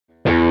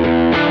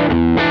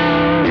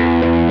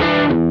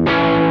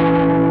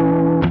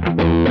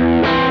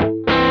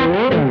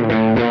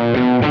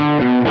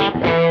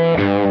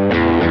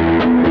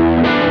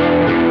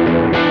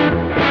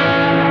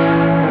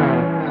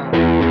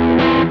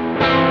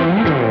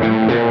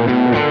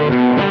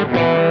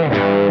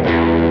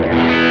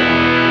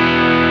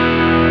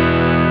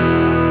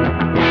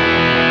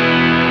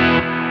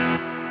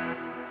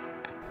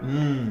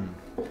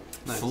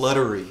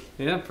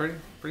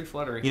pretty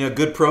fluttery. You know,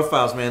 good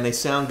profiles, man. They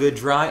sound good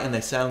dry, and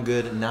they sound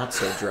good not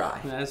so dry.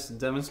 That's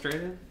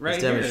demonstrated right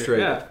it's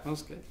demonstrated. Here. Yeah, that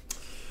was good.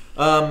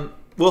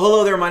 Well,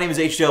 hello there. My name is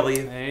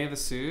HW. Hey, the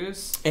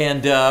Sooze.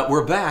 And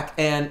we're back.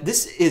 And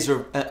this is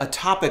a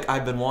topic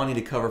I've been wanting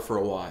to cover for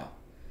a while.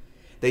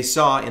 They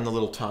saw in the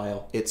little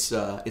tile, it's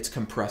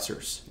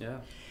compressors. Yeah.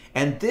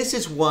 And this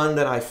is one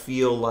that I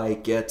feel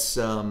like gets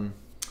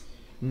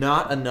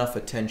not enough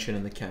attention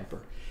in the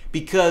Kemper.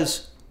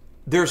 Because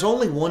there's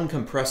only one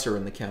compressor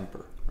in the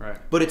Kemper. Right.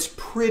 But it's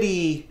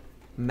pretty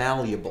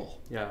malleable.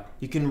 Yeah.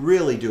 You can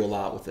really do a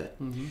lot with it.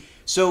 Mm-hmm.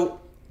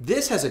 So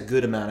this has a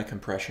good amount of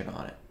compression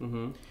on it.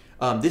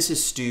 Mm-hmm. This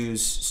is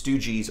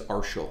Sooze's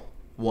Arshel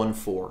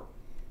 1.4.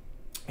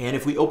 And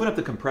if we open up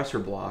the compressor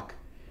block,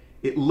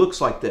 it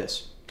looks like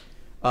this.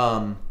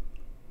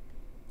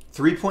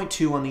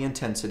 3.2 on the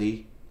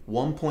intensity,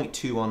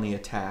 1.2 on the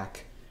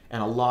attack,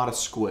 and a lot of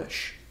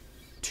squish.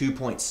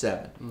 2.7.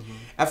 Mm-hmm.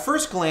 At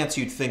first glance,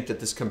 you'd think that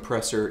this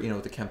compressor, you know,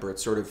 with the Kemper,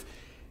 it's sort of,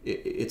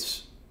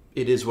 it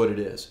is what it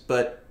is.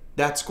 But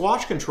that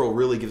squash control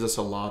really gives us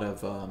a lot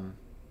of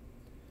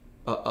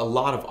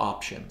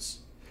options.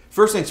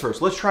 First things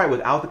first, let's try it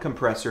without the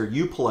compressor.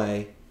 You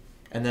play,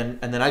 and then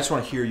I just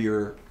want to hear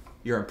your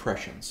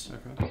impressions.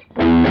 Okay.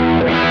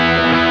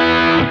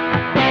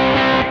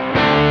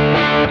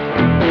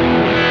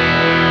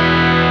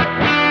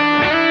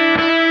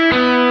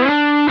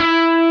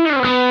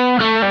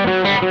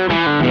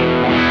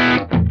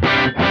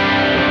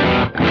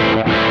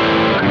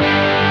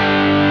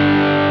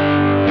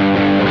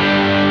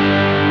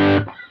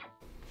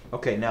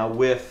 Okay, now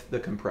with the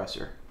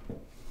compressor.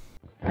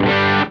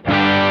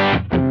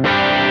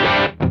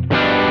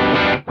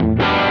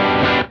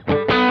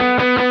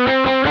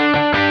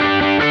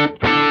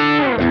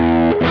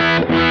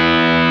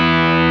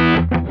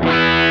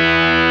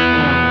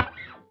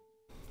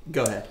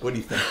 Go ahead. What do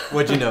you think?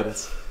 What'd you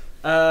notice?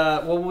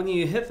 Well, when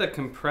you hit the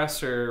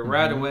compressor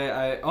right away,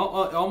 it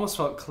almost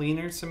felt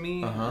cleaner to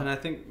me, and I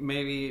think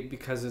maybe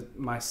because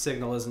my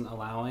signal isn't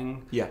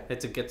allowing it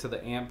to get to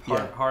the amp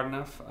hard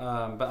enough.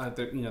 But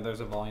you know, there's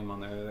a volume on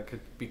there that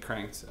could be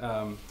cranked.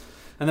 And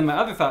then my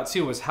other thought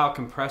too was how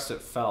compressed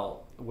it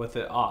felt with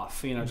it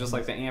off. You know, just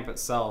like the amp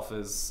itself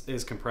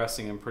is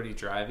compressing and pretty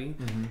drivey.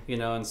 You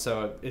know, and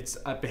so it's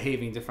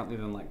behaving differently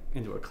than like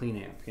into a clean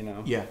amp. You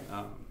know. Yeah.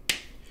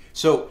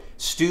 So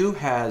Stu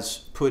has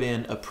put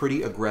in a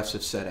pretty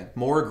aggressive setting,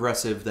 more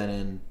aggressive than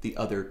in the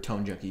other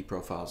Tone Junkie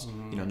profiles,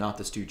 you know, not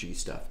the Stu G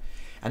stuff.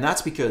 And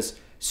that's because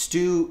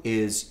Stu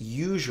is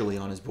usually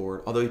on his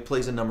board, although he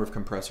plays a number of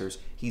compressors,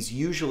 he's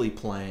usually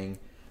playing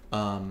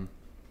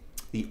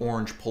the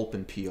Orange Pulp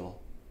and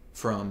Peel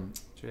from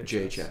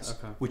JHS,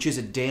 which is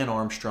a Dan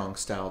Armstrong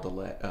style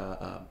delay,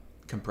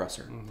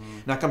 compressor.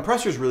 Now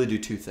compressors really do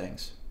two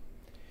things.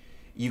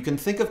 You can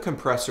think of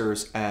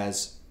compressors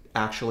as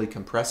actually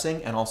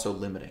compressing and also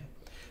limiting.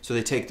 So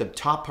they take the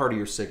top part of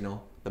your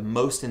signal, the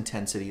most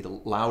intensity, the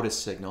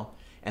loudest signal,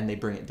 and they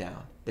bring it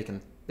down. They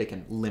can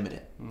limit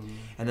it.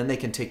 And then they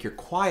can take your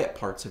quiet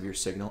parts of your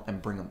signal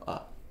and bring them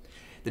up.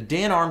 The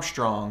Dan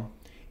Armstrong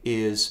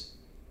is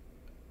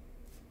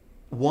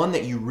one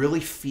that you really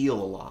feel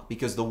a lot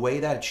because the way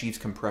that achieves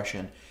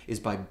compression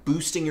is by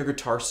boosting your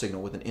guitar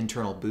signal with an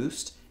internal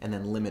boost and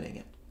then limiting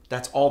it.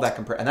 That's all that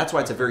compressor, and that's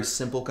why it's a very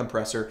simple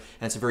compressor,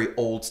 and it's a very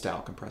old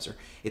style compressor.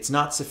 It's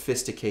not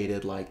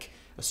sophisticated like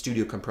a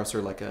studio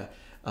compressor like a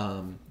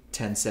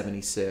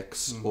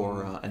 1076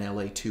 or an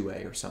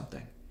LA2A or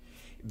something.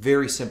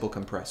 Very simple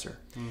compressor.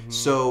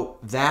 So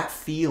that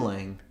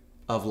feeling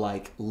of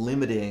like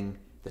limiting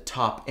the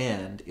top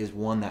end is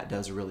one that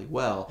does really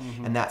well,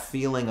 and that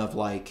feeling of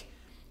like,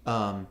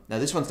 now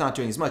this one's not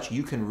doing as much,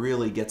 you can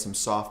really get some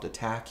soft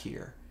attack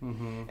here.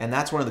 And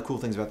that's one of the cool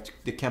things about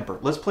the Kemper.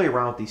 Let's play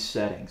around with these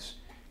settings.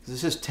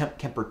 This is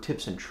Kemper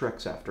tips and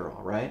tricks after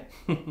all, right?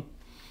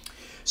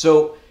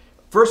 So,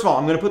 first of all,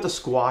 I'm going to put the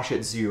squash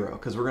at 0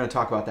 because we're going to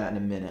talk about that in a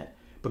minute.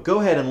 But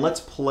go ahead and let's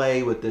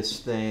play with this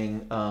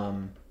thing.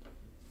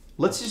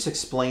 Let's just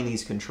explain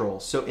these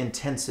controls. So,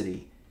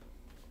 intensity.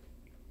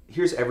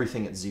 Here's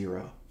everything at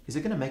 0. Is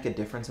it going to make a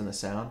difference in the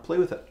sound? Play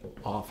with it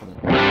off.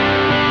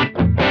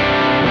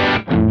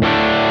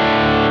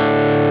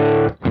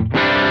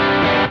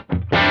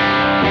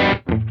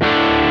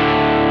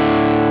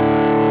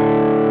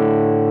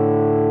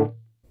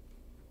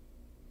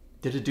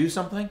 Did it do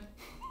something?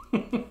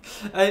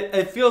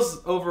 It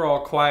feels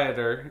overall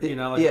quieter, you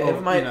know. Like, yeah,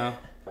 you know.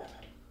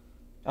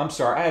 I'm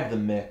sorry, I have the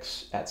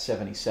mix at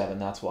 77.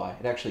 That's why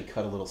it actually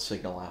cut a little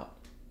signal out.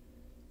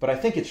 But I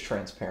think it's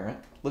transparent.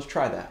 Let's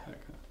try that.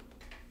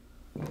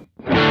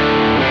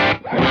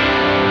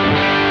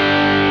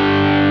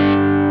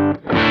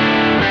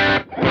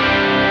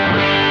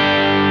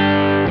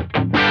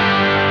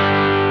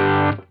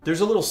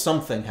 There's a little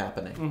something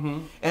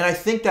happening, and I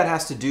think that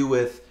has to do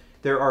with.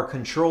 There are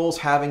controls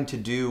having to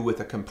do with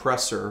a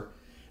compressor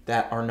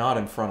that are not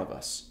in front of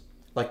us.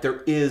 Like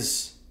there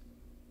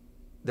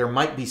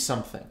might be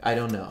something. I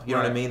don't know. You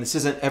know what I mean? This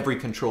isn't every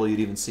control you'd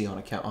even see on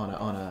a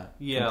compressor.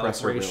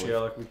 Like ratio,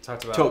 really. like we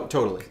talked about.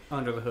 Totally.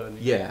 Under the hood.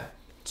 Yeah.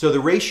 So the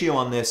ratio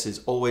on this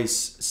is always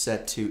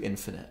set to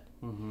infinite,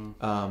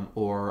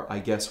 or I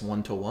guess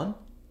 1-to-1.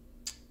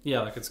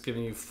 Yeah, like it's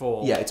giving you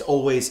full. Yeah, it's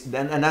always,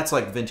 and that's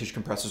like vintage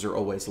compressors are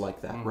always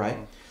like that, right?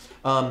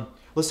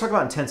 Let's talk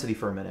about intensity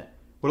for a minute.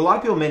 What a lot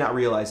of people may not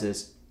realize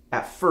is,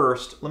 at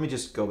first, let me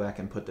just go back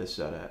and put this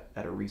at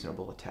a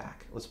reasonable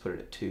attack. Let's put it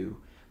at 2.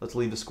 Let's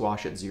leave the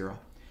squash at 0.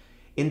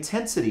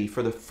 Intensity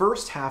for the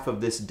first half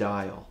of this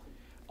dial,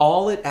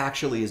 all it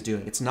actually is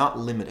doing, it's not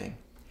limiting.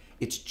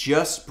 It's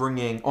just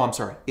bringing, oh, I'm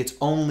sorry, it's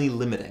only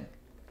limiting.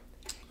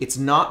 It's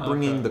not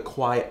bringing the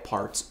quiet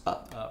parts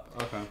up.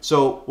 Okay.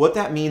 So what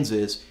that means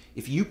is,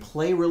 if you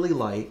play really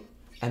light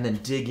and then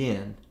dig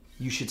in,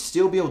 you should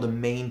still be able to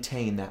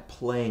maintain that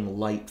playing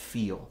light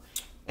feel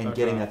and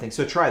getting that thing.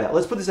 So try that.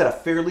 Let's put this at a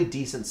fairly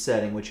decent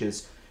setting, which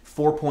is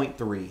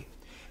 4.3,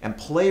 and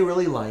play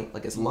really light,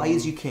 like as light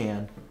as you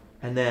can,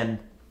 and then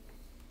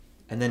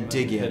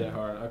dig in. Hit it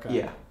hard. Okay.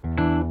 Yeah.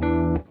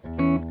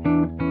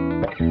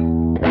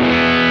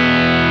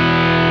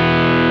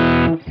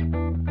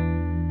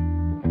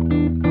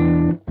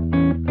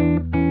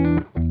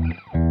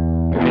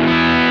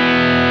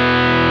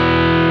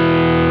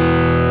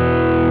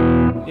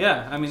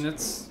 Yeah, I mean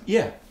it's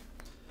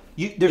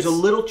There's a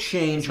little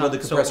change with the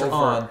compressor so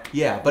on.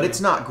 Yeah, but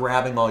it's not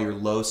grabbing all your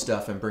low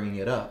stuff and bringing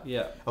it up.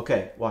 Yeah.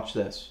 Okay, watch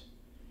this.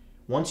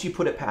 Once you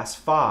put it past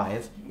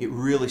 5, it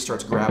really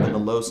starts grabbing the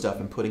low stuff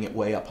and putting it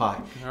way up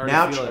high. I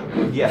already feel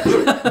it. Yeah.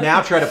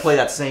 Now try to play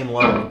that same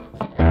line.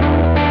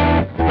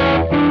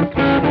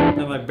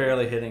 I'm like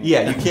barely hitting.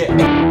 Yeah, you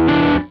can't.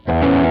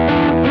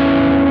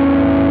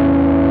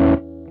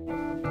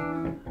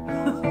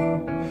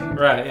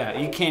 Right, yeah.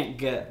 You can't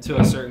get to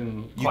a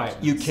certain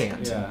quietness. You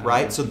can't,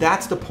 right? So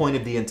that's the point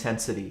of the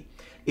intensity.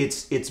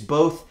 It's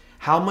both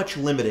how much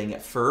limiting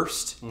at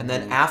first, and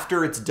then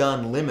after it's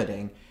done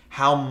limiting,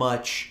 how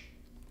much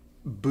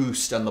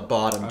boost on the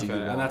bottom do you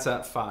want? And that's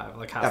at 5,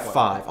 like halfway. At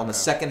 5, on the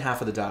second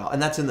half of the dial.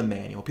 And that's in the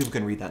manual. People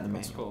can read that in the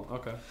manual.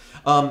 That's cool,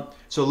 okay.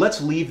 So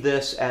let's leave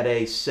this at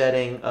a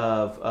setting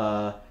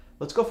of,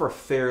 let's go for a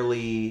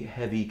fairly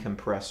heavy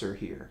compressor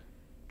here.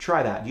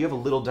 Try that. Do you have a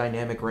little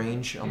dynamic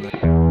range on the...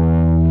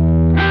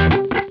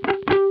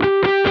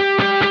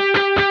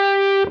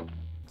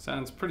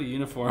 Sounds pretty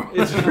uniform.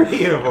 It's pretty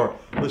uniform.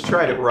 Let's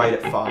try it right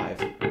at 5.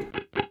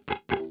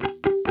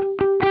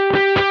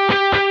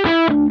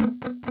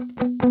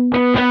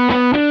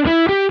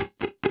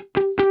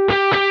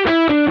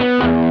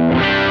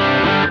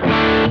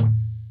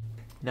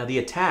 Now the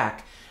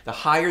attack, the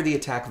higher the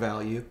attack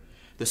value,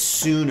 the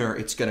sooner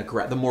it's going to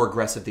grab, the more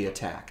aggressive the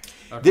attack.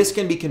 Okay. This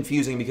can be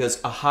confusing because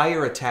a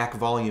higher attack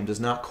volume does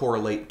not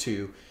correlate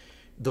to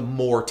the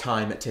more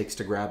time it takes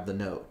to grab the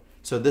note.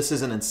 So this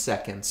isn't in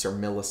seconds or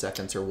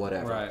milliseconds or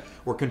whatever. Right.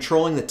 We're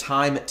controlling the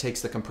time it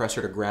takes the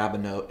compressor to grab a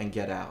note and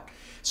get out.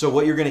 So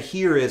what you're going to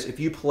hear is, if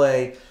you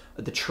play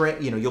the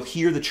you'll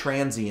hear the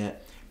transient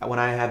when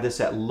I have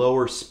this at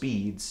lower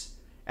speeds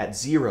at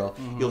 0.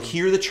 You'll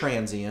hear the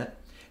transient.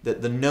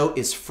 The note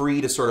is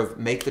free to sort of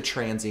make the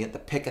transient, the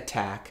pick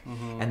attack,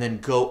 and then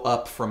go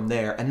up from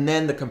there. And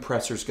then the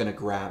compressor's going to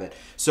grab it.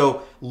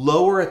 So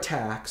lower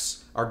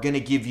attacks are going to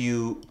give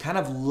you kind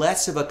of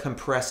less of a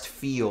compressed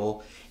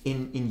feel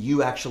in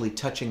you actually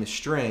touching the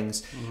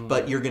strings,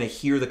 but you're going to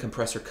hear the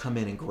compressor come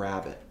in and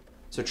grab it.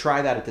 So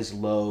try that at this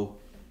low,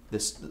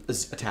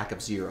 this attack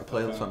of 0.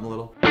 Play something a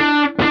little.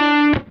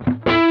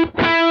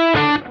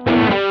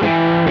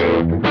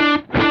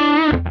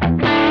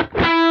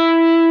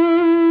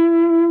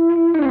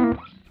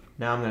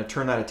 Now I'm going to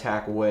turn that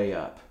attack way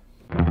up.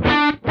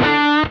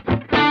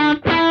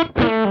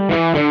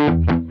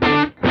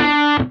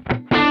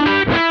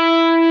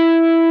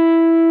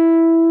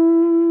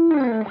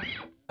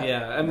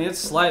 Yeah, I mean it's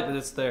slight, but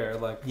it's there.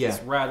 Like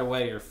it's right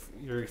away,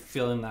 you're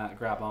feeling that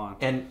grab on.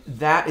 And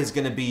that is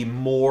going to be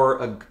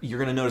more. You're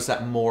going to notice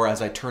that more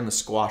as I turn the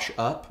squash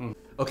up.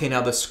 Okay,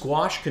 now the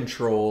squash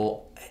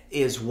control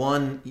is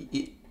one.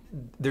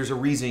 There's a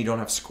reason you don't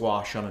have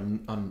squash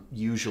on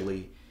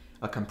usually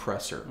a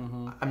compressor.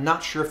 I'm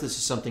not sure if this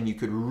is something you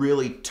could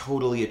really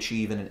totally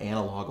achieve in an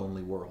analog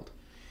only world.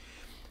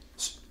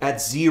 At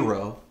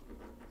 0,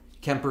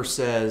 Kemper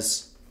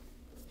says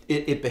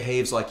it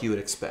behaves like you would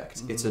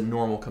expect. It's a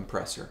normal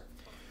compressor.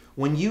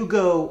 When you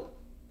go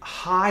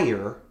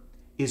higher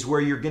is where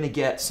you're going to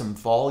get some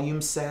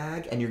volume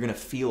sag and you're going to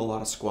feel a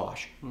lot of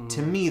squash.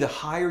 To me, the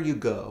higher you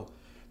go,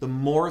 the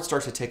more it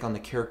starts to take on the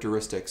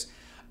characteristics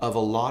of a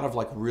lot of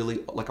like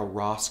a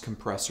Ross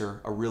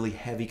compressor, a really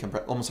heavy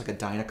compressor, almost like a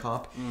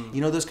Dynacomp.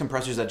 You know those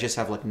compressors that just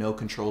have like no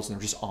controls and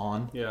they're just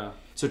on? Yeah.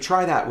 So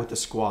try that with the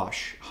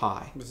squash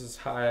high. This is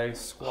high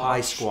squash.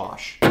 High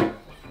squash.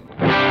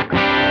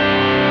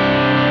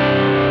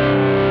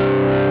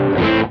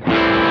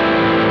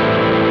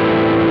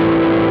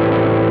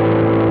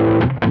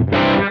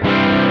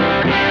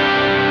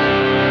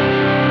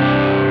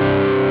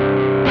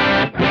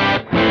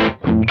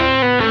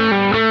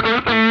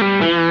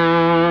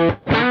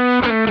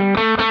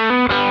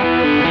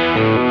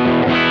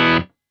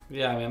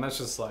 Yeah, I mean that's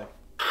just like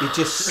It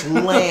just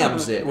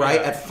slams it, right?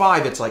 At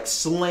 5, it's like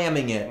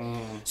slamming it.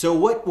 So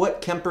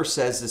what Kemper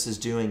says this is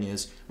doing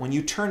is, when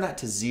you turn that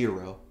to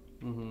 0,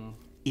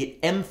 it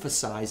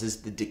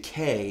emphasizes the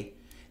decay,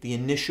 the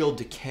initial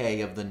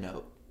decay of the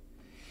note,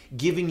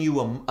 giving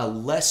you a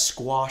less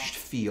squashed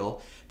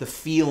feel, the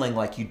feeling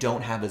like you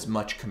don't have as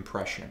much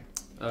compression.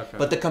 Okay.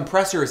 But the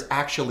compressor is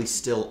actually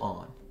still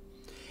on.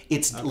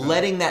 It's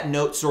letting that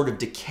note sort of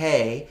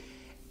decay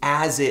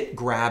as it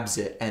grabs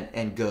it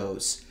and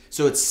goes.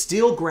 So it's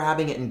still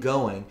grabbing it and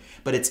going,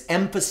 but it's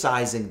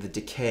emphasizing the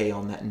decay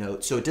on that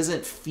note, so it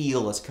doesn't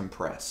feel as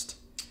compressed.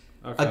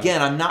 Okay.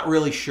 Again, I'm not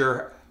really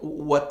sure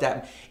what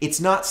that... It's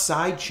not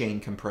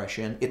sidechain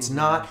compression. It's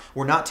not...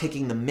 We're not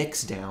taking the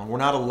mix down. We're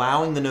not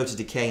allowing the note to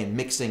decay and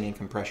mixing in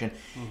compression.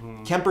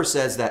 Kemper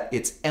says that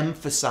it's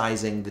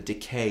emphasizing the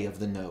decay of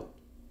the note,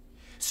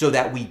 so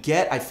that we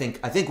get... I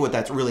think what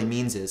that really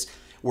means is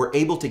we're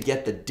able to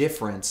get the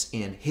difference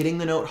in hitting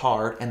the note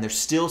hard, and there's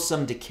still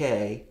some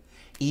decay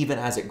even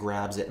as it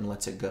grabs it and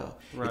lets it go.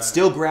 Right. It's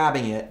still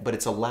grabbing it, but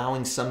it's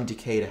allowing some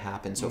decay to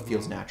happen, so it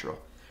feels natural.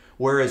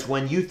 Whereas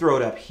when you throw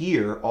it up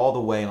here all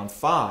the way on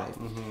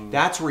 5,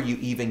 that's where you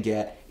even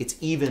get, it's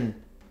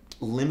even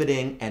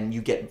limiting, and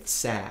you get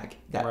sag.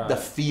 That the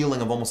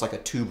feeling of almost like a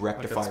tube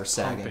rectifier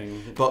sagging.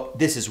 Pumping. But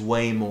this is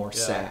way more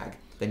sag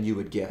than you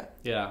would get.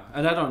 Yeah,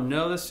 and I don't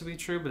know this to be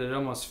true, but it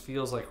almost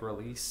feels like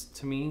release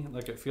to me.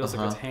 Like it feels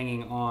like it's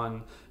hanging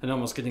on and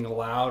almost getting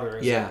louder.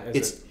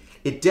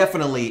 It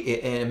definitely,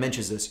 and it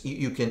mentions this,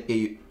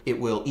 it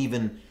will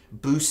even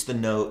boost the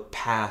note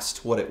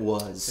past what it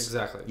was.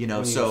 Exactly. You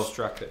know, so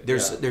struck it.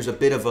 There's a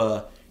bit of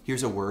a,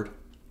 here's a word,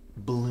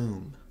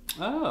 bloom.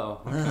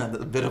 Oh. Okay.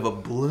 A bit of a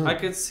bloom. I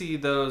could see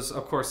those,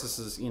 of course this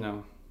is,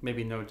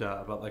 maybe no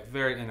duh, but like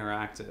very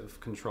interactive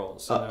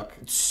controls.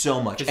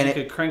 So much. And you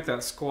could crank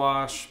that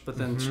squash, but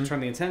then turn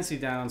the intensity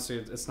down so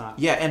it's not...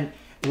 Yeah, and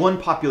one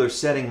popular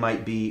setting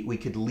might be we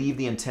could leave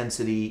the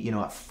intensity,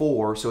 at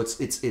 4, so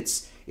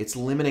it's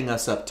limiting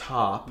us up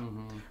top,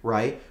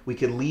 right? We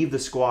could leave the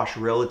squash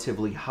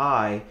relatively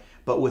high,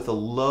 but with a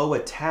low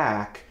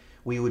attack,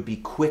 we would be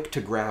quick to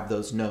grab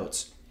those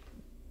notes.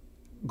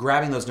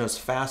 Grabbing those notes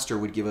faster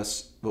would give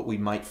us what we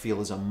might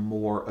feel is a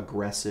more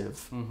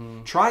aggressive.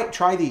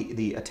 Try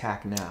the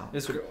attack now.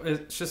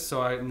 It's just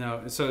so I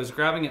know. So is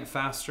grabbing it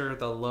faster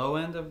the low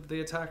end of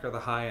the attack or the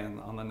high end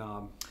on the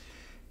knob?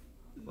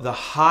 The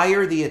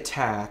higher the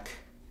attack,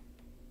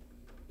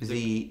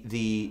 the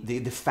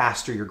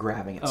faster you're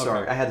grabbing it. Okay.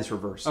 Sorry, I had this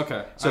reversed.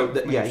 Okay. So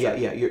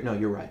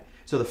you're right.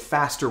 So the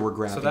faster we're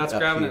grabbing it. So that's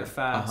grabbing it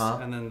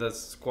fast, and then the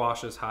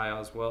squash is high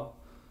as well?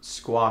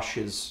 Squash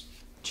is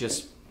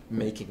just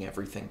making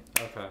everything,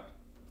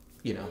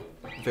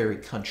 very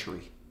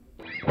country.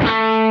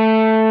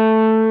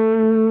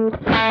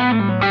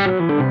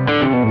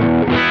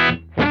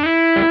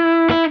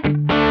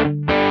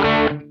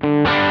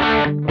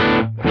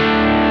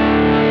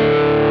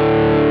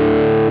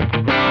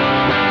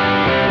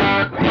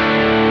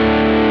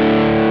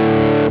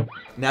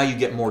 Now you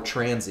get more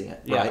transient,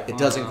 right? It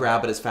doesn't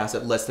grab it as fast.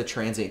 It lets the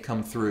transient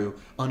come through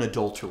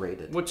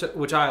unadulterated. Which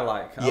I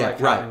like. I like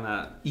having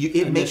that.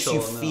 It makes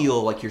you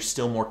feel like you're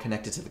still more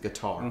connected to the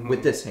guitar.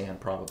 With this hand,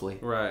 probably.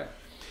 Right.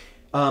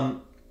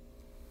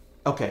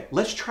 Okay,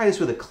 let's try this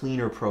with a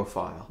cleaner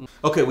profile.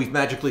 Okay, we've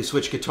magically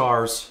switched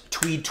guitars.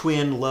 Tweed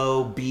Twin,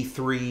 low,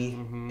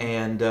 B3,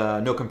 and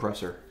no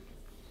compressor.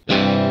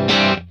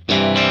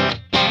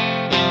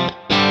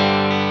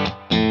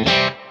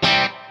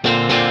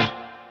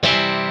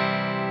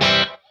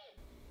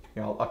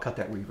 I'll cut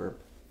that reverb.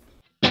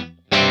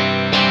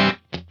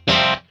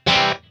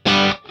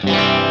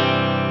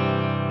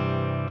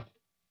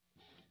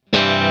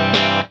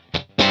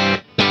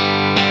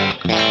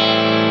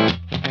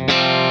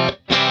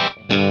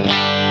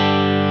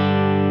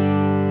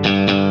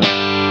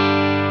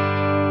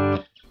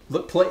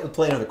 Look,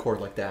 play another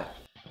chord like that.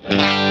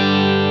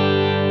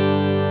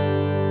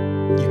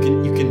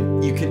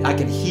 I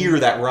can hear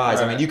that rise.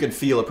 Right. I mean, you can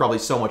feel it probably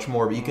so much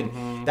more, but you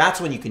can. That's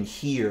when you can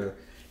hear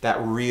that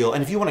real,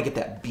 and if you want to get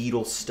that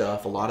Beatles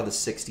stuff, a lot of the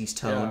 60s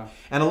tone,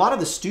 and a lot of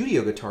the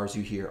studio guitars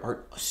you hear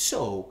are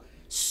so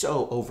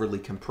overly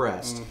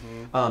compressed.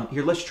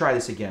 Here, let's try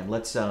this again.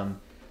 Let's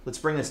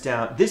bring this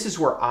down. This is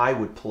where I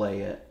would play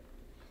it.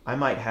 I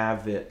might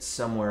have it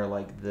somewhere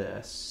like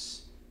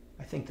this.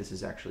 I think this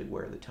is actually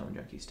where the Tone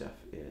Junkie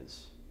stuff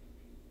is.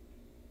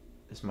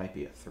 This might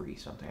be a 3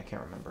 something. I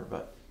can't remember,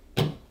 but...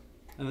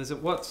 And is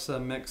it, what's the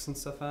mix and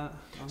stuff at?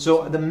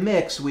 So the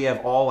mix we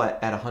have all at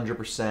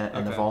 100%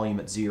 and the volume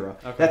at 0.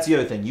 Okay. That's the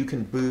other thing. You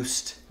can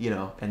boost,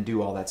 and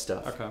do all that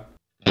stuff. Okay.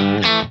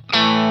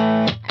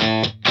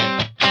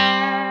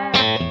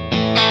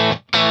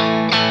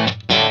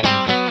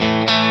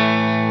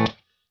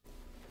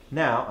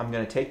 Now I'm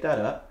going to take that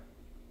up.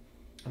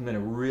 I'm going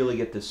to really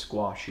get this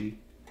squashy.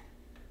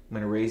 I'm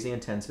going to raise the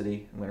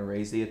intensity. I'm going to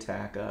raise the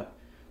attack up.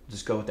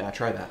 Just go with that.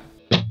 Try that.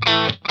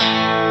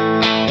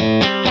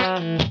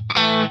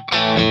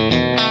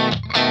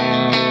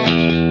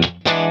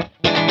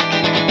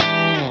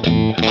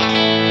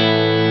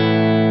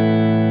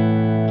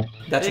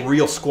 That's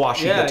real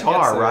squashy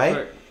guitar,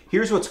 right?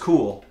 Here's what's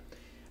cool.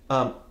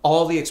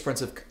 All the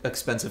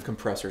expensive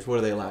compressors, what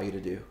do they allow you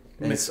to do?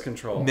 Mix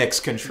control.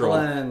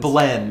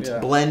 Blend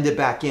it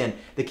back in.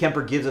 The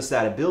Kemper gives us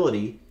that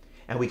ability,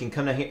 and we can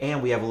come down here,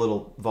 and we have a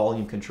little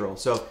volume control.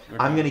 So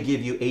I'm going to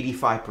give you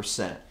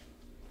 85%.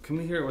 Can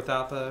we hear it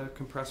without the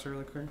compressor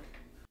really quick?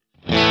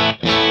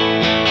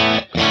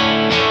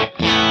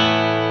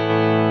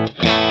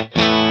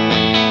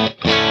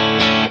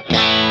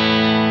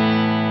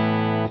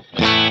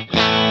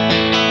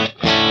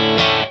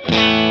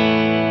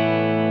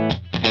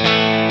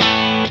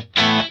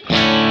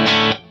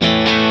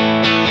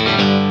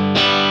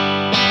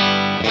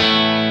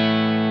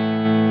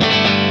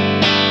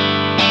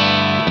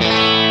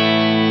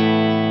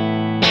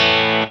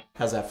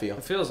 How's that feel?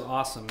 It feels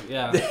awesome,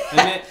 yeah.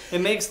 It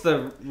makes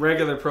the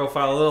regular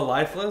profile a little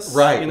lifeless.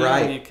 Right,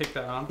 when you kick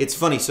that on. It's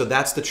funny. So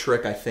that's the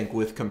trick, I think,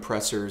 with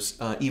compressors.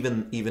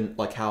 Even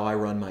like how I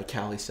run my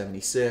Cali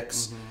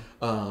 76,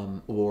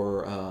 gosh,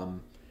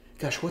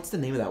 what's the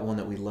name of that one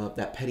that we love?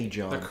 That Petty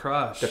John. The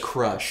Crush. The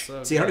Crush.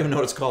 So See, I don't even know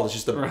what it's called. It's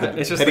just the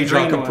just Petty the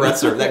John green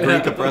compressor. That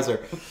green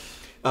compressor.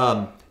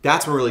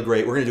 That's really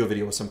great. We're going to do a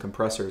video with some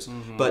compressors.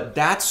 But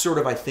that's sort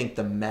of, I think,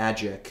 the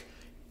magic.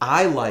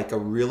 I like a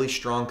really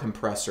strong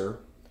compressor,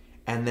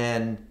 and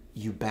then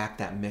you back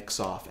that mix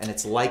off. And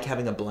it's like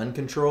having a blend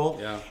control.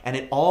 Yeah. And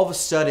it all of a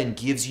sudden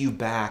gives you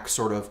back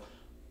sort of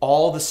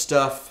all the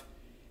stuff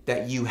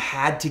that you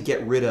had to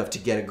get rid of to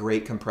get a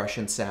great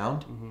compression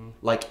sound.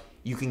 Like,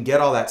 you can get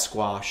all that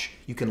squash.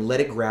 You can let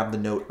it grab the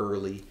note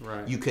early.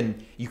 Right. You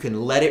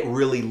can let it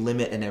really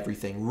limit and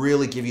everything,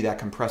 really give you that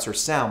compressor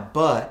sound.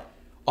 But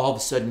all of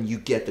a sudden, you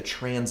get the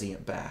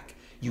transient back.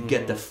 You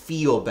get the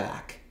feel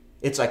back.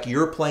 It's like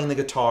you're playing the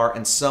guitar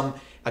and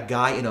a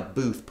guy in a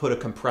booth put a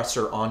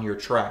compressor on your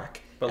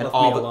track. But and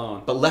left me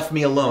alone. But left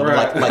me alone.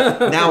 Right.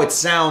 Like now it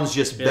sounds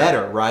just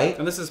better, right?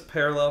 And this is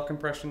parallel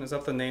compression. Is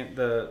that the name?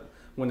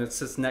 When it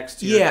sits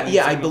next to you?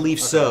 Yeah, I believe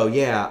so.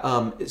 Yeah.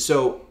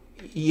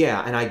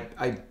 And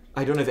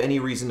I don't have any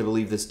reason to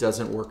believe this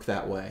doesn't work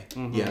that way.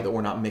 Yeah, that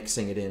we're not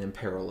mixing it in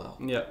parallel.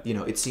 Yeah. You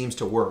know, it seems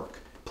to work.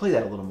 Play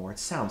that a little more. It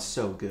sounds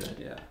so good.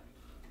 Yeah.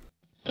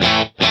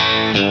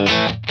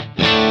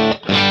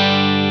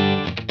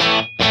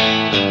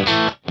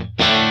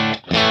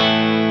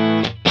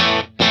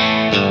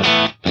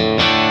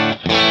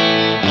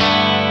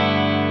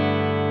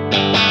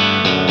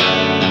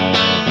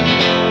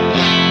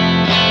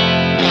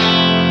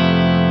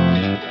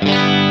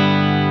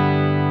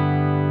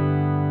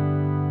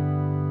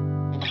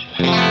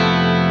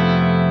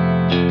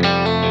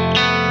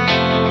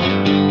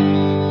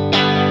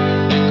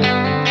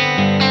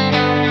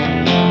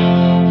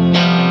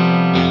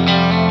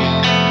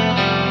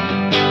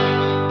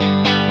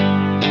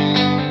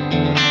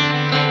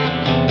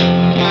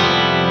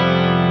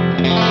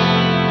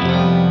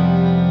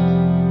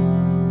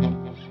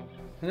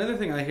 Another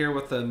thing I hear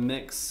with the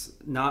mix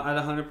not at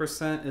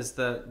 100% is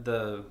that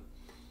the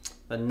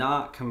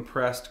not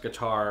compressed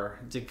guitar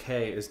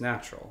decay is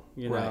natural,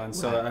 you know, and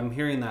so I'm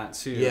hearing that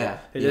too. Yeah,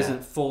 it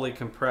isn't fully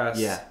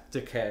compressed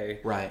decay,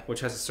 right? Which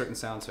has a certain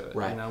sound to it,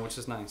 right? You know, which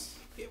is nice.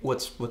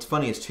 What's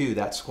funny is too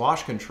that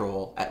squash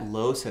control at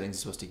low settings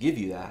is supposed to give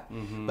you that,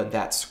 but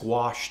that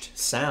squashed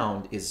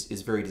sound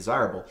is very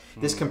desirable.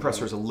 This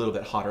compressor is a little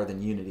bit hotter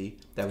than Unity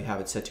that we have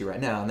it set to right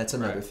now, and that's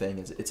another thing.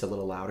 It's a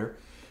little louder,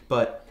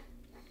 but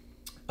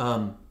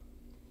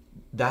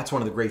that's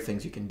one of the great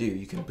things you can do.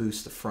 You can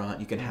boost the front.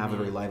 You can have a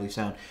very lively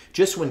sound.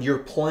 Just when you're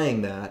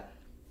playing that,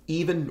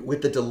 even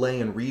with the delay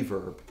and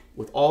reverb,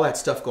 with all that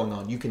stuff going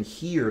on, you can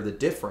hear the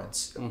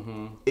difference.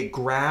 It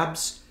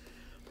grabs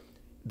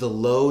the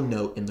low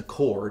note in the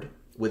chord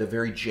with a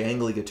very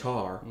jangly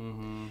guitar,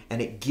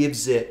 and it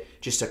gives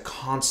it just a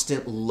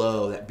constant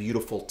low, that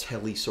beautiful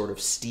telly sort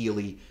of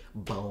steely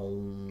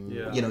boom.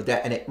 You know,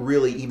 that, and it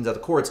really evens out the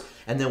chords.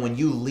 And then when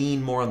you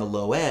lean more on the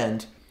low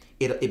end,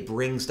 it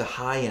brings the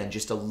high end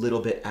just a little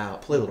bit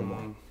out. Play a little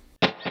more.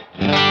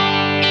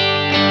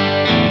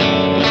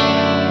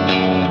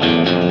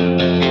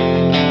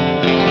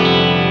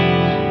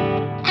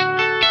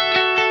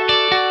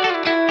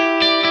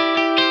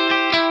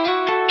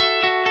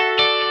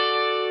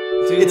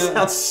 It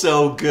sounds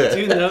so good.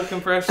 Do you know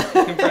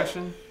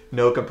compression?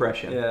 No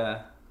compression.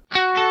 Yeah.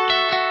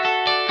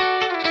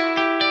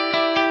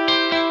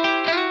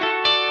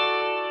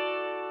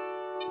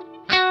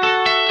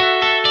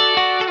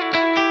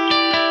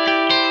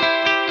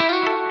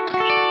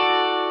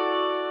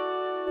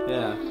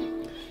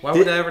 Why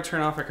would I ever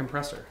turn off a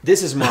compressor?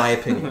 This is my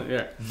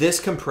opinion. This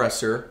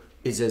compressor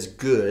is as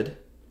good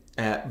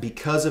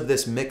because of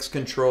this mix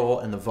control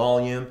and the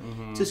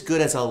volume. It's as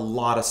good as a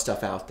lot of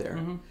stuff out there.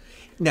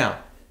 Now,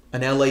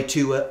 an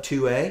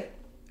LA2A,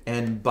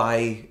 and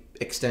by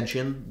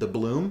extension, the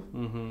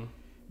Bloom,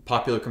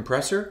 popular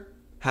compressor,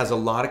 has a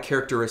lot of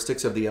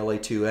characteristics of the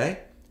LA2A.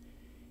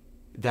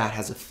 That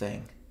has a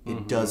thing.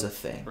 It does a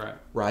thing.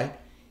 Right?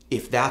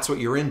 If that's what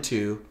you're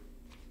into,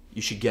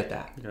 you should get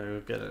that. You gotta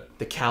go get it.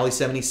 The Cali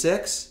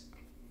 76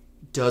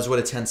 does what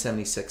a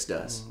 1076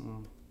 does.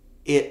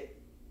 It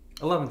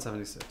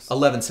 1176.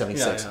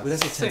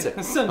 1176. Yeah.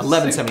 That's a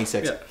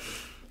 1176.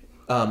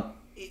 Yeah.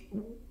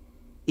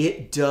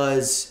 It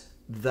does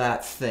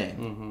that thing.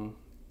 Mm-hmm.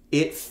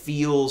 It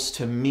feels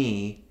to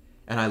me,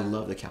 and I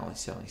love the Cali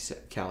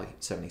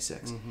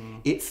 76. Mm-hmm.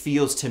 It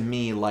feels to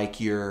me like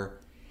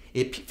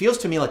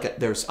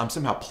I'm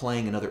somehow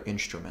playing another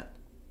instrument.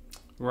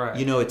 Right.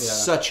 You know, it's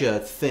such a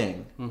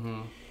thing.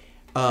 Mm-hmm.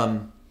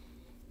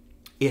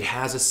 It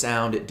has a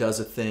sound. It does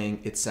a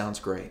thing. It sounds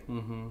great.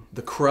 Mm-hmm.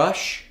 The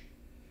Crush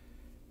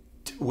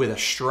with a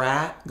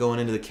Strat going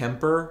into the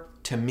Kemper,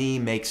 to me,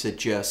 makes it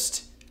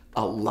just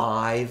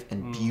alive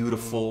and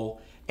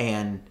beautiful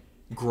and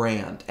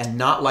grand, and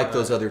not like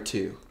those other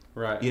two.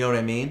 Right. You know what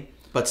I mean?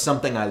 But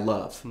something I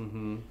love.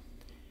 Mm-hmm.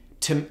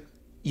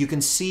 You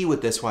can see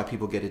with this why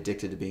people get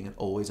addicted to being an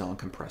always-on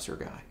compressor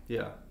guy.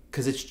 Yeah.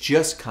 Because it's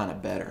just kind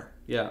of better.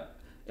 Yeah.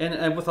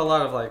 And with a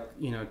lot of like,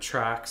 you know,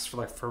 tracks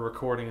for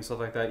recording and stuff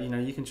like that, you know,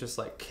 you can just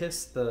like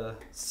kiss the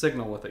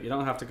signal with it. You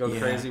don't have to go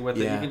crazy with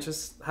it. You can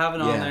just have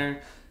it on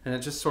there, and it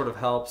just sort of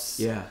helps.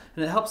 Yeah.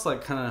 And it helps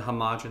like kind of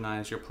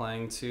homogenize your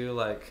playing too.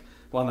 Like,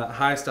 well, on that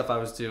high stuff I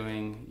was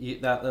doing,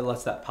 that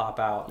lets that pop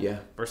out. Yeah.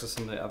 Versus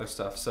some of the other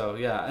stuff. So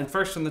yeah. And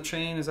first in the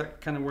chain, is that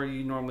kind of where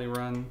you normally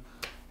run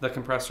the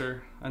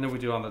compressor? I know we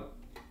do on the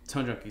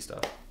Tone Junkie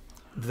stuff.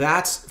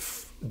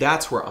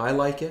 That's where I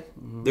like it.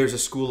 Mm-hmm. There's a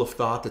school of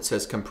thought that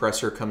says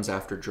compressor comes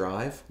after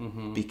drive,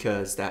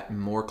 because that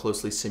more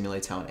closely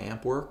simulates how an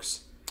amp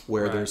works,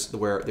 where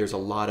there's a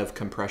lot of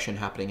compression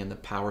happening in the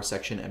power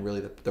section and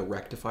really the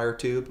rectifier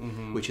tube,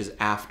 which is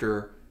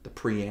after the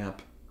preamp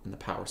and the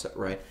power set,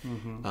 right?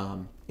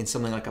 Mm-hmm. In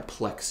something like a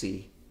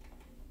plexi,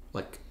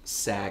 like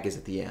sag is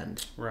at the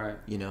end, right?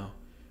 You know.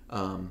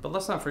 But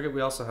let's not forget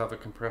we also have a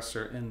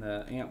compressor in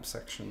the amp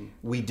section.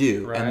 We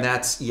do, right? And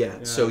that's,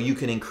 so you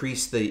can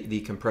increase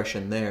the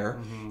compression there.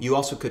 Mm-hmm. You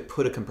also could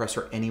put a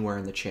compressor anywhere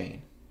in the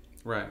chain.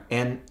 Right.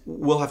 And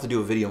we'll have to do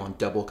a video on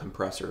double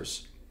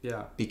compressors.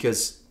 Yeah.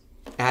 Because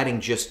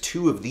adding just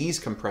 2 of these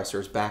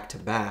compressors back to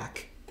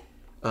back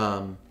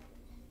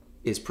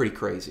is pretty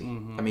crazy.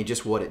 Mm-hmm. I mean,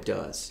 just what it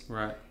does.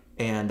 Right.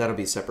 And that'll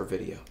be a separate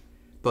video.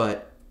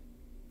 But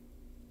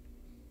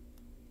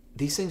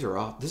these things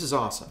are this is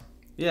awesome.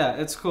 Yeah,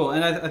 it's cool,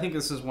 and I think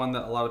this is one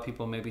that a lot of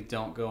people maybe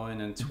don't go in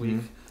and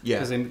tweak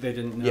because they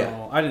didn't know.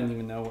 Yeah. I didn't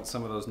even know what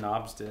some of those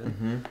knobs did.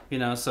 Mm-hmm. You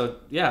know, so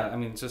yeah, I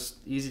mean, it's just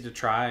easy to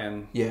try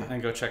and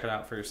go check it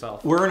out for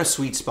yourself. We're in a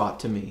sweet spot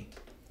to me.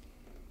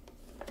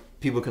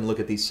 People can look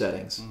at these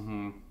settings.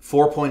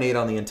 4.8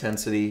 on the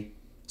intensity,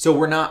 so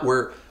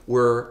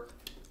we're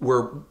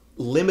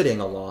limiting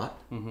a lot,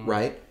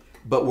 right?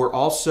 But we're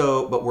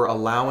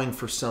allowing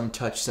for some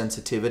touch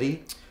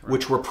sensitivity,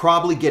 which we're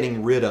probably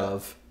getting rid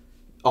of.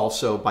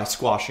 Also by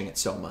squashing it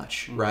so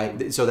much,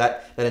 right? So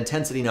that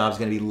intensity knob is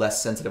going to be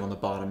less sensitive on the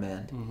bottom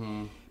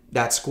end.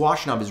 That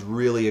squash knob is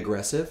really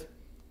aggressive.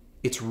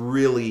 It's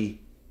really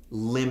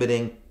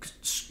limiting,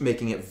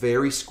 making it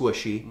very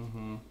squishy.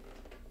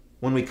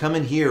 When we come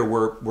in here,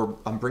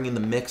 I'm bringing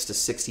the mix to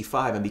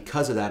 65, and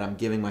because of that, I'm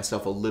giving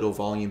myself a little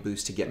volume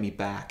boost to get me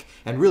back,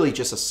 and really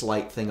just a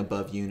slight thing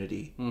above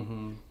unity.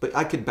 But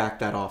I could back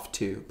that off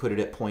too, put it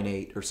at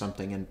 0.8 or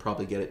something, and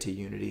probably get it to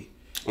unity.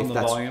 On the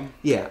volume?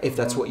 Yeah, if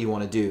that's what you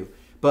want to do.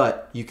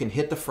 But you can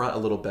hit the front a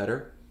little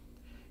better.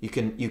 You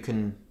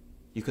can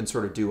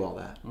sort of do all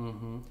that.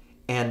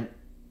 And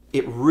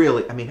it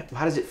really, I mean,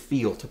 how does it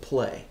feel to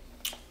play?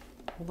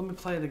 Well, let me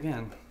play it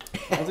again.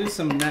 I'll do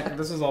some neck.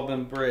 This has all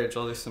been bridge.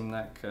 I'll do some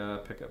neck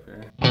pickup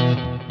here.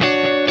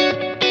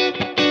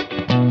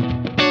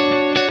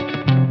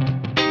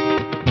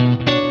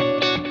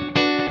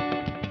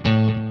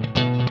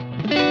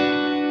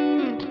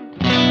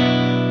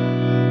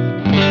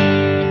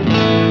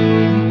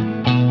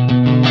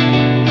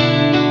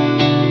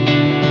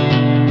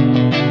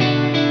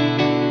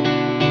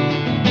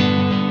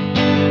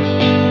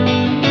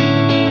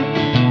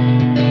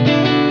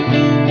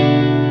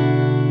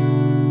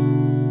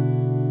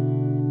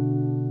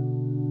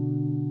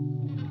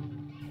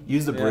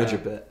 Use the bridge a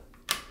bit.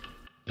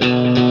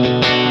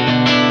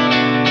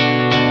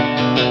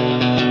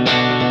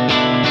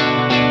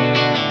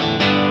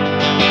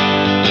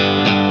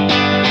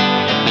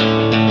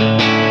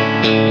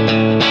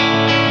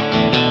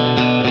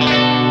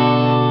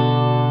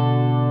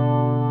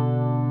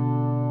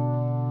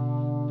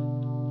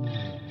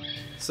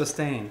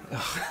 Sustain.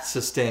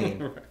 Sustain.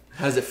 Right.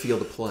 How does it feel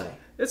to play?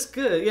 It's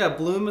good. Yeah,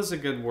 bloom is a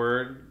good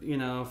word. You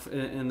know,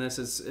 in this,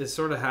 it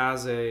sort of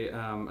has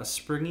a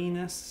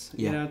springiness,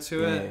 you know,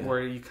 to it,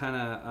 where you kind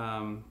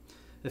of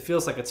it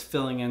feels like it's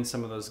filling in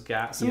some of those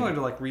gaps, similar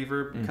to like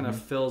reverb, kind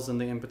of fills in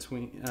the in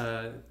between.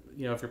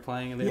 You know, if you're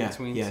playing in the in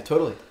betweens. Yeah,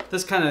 totally.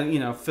 This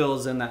kind of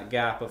fills in that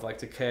gap of like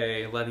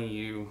decay, letting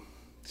you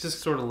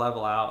just sort of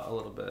level out a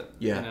little bit.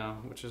 Yeah, you know,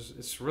 which is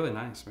it's really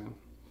nice, man.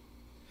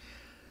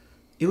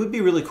 It would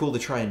be really cool to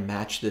try and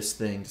match this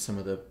thing to some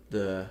of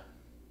the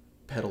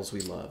pedals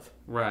we love.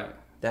 Right.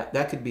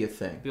 That could be a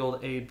thing. The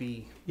old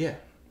A-B. Yeah.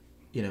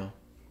 You know,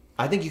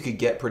 I think you could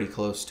get pretty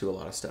close to a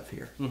lot of stuff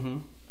here.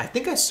 I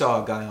think I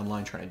saw a guy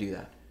online trying to do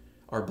that.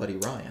 Our buddy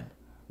Ryan.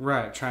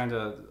 Right, trying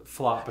to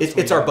flop.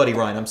 It's our buddy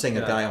Ryan. I'm saying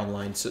a guy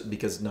online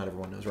because not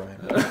everyone knows Ryan.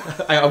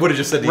 I would have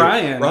just said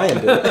Ryan.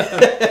 Ryan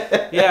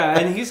did. Yeah,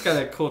 and he's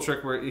got a cool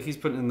trick where he's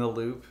putting in the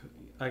loop,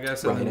 I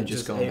guess. Right, and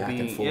just going back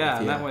and forth. Yeah,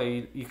 and that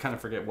way you kind of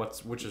forget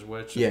which is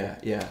which. Yeah.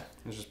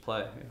 And just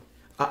play.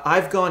 Yeah.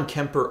 I've gone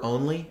Kemper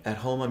only. At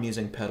home I'm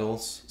using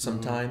pedals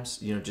sometimes,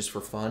 just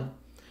for fun.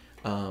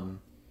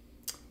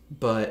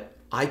 But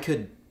I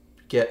could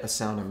get a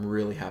sound I'm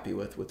really happy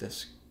with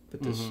this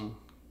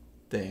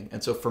thing.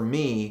 And so for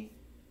me,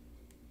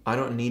 I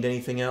don't need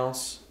anything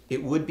else.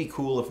 It would be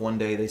cool if one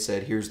day they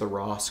said, here's the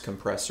Ross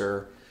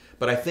compressor.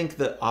 But I think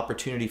the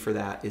opportunity for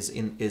that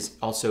is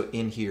also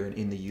in here and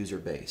in the user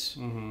base.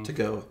 To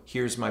go,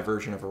 here's my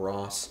version of a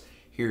Ross.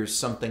 Here's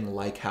something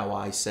like how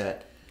I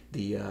set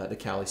the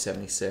Cali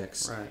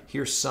 76. Right.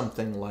 Here's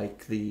something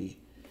like the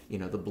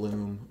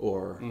Bloom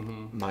or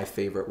my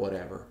favorite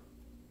whatever.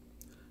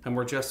 And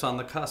we're just on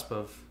the cusp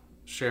of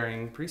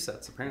sharing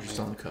presets, apparently.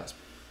 Just on the cusp.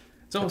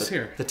 It's almost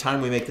here. The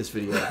time we make this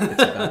video,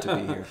 it's about to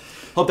be here.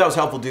 Hope that was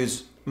helpful,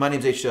 dudes. My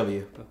name's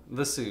HW.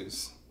 The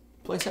Sooze.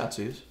 Play us out,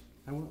 Sooze.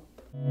 I will.